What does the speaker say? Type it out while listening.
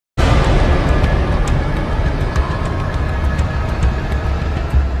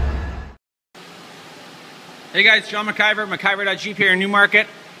Hey guys, John MacIver Dodge Jeep here in Newmarket.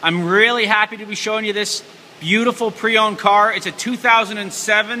 I'm really happy to be showing you this beautiful pre-owned car. It's a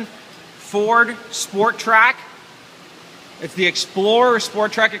 2007 Ford Sport Trac. It's the Explorer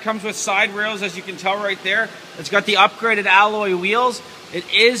Sport Trac. It comes with side rails, as you can tell right there. It's got the upgraded alloy wheels. It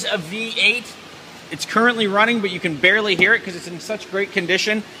is a V8. It's currently running, but you can barely hear it because it's in such great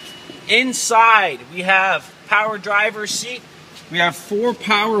condition. Inside, we have power driver's seat. We have 4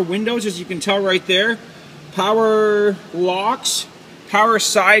 power windows, as you can tell right there. Power locks, power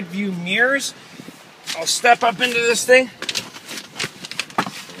side view mirrors. I'll step up into this thing.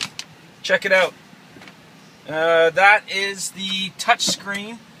 Check it out. That is the touch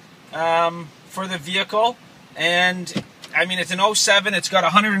screen for the vehicle, and I mean, it's an 07. It's got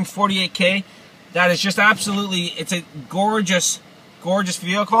 148K. That is just absolutely, it's a gorgeous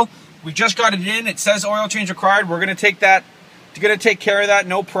vehicle. We just got it in. It says oil change required. We're going to take care of that,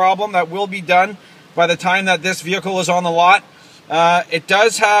 no problem. That will be done by the time that this vehicle is on the lot. It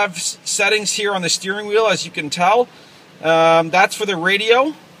does have settings here on the steering wheel, as you can tell. That's for the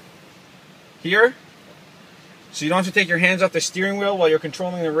radio here. So you don't have to take your hands off the steering wheel while you're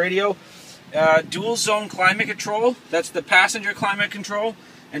controlling the radio. Dual zone climate control. That's the passenger climate control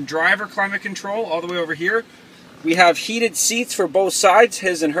and driver climate control all the way over here. We have heated seats for both sides,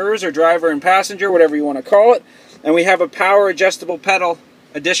 his and hers, or driver and passenger, whatever you want to call it. And we have a power adjustable pedal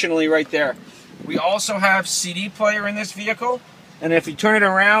additionally right there. We also have CD player in this vehicle, and if you turn it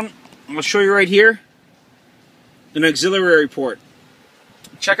around, I'll show you right here, an auxiliary port.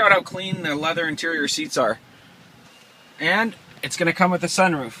 Check out how clean the leather interior seats are. And it's going to come with a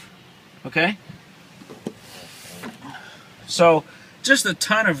sunroof, okay? So, just a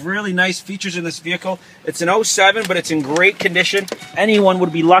ton of really nice features in this vehicle. It's an 07, but it's in great condition. Anyone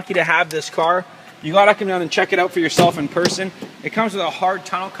would be lucky to have this car. You gotta come down and check it out for yourself in person. It comes with a hard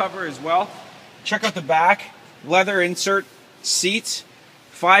tonneau cover as well. Check out the back, leather insert seats,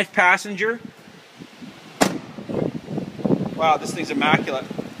 5 passenger. Wow, this thing's immaculate.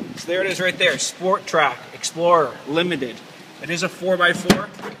 So there it is right there, Sport Trac, Explorer, Limited. It is a 4x4.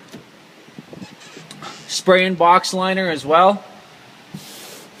 Spray and box liner as well.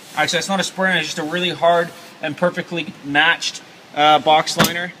 Actually, it's not a spray, it's just a really hard and perfectly matched box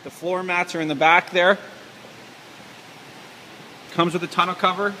liner. The floor mats are in the back there. Comes with a tonneau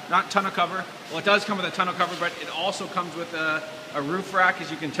cover, not tonneau cover. Well, it does come with a tonneau cover, but it also comes with a roof rack, as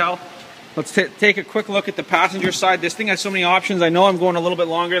you can tell. Let's take a quick look at the passenger side. This thing has so many options. I know I'm going a little bit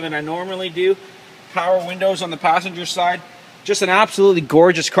longer than I normally do. Power windows on the passenger side. Just an absolutely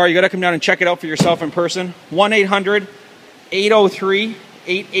gorgeous car. You got to come down and check it out for yourself in person.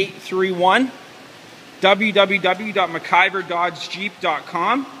 1-800-803-8831.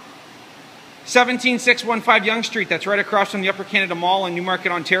 www.MacIverDodgeJeep.com. 17615 Yonge Street. That's right across from the Upper Canada Mall in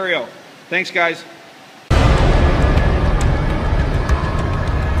Newmarket, Ontario. Thanks, guys.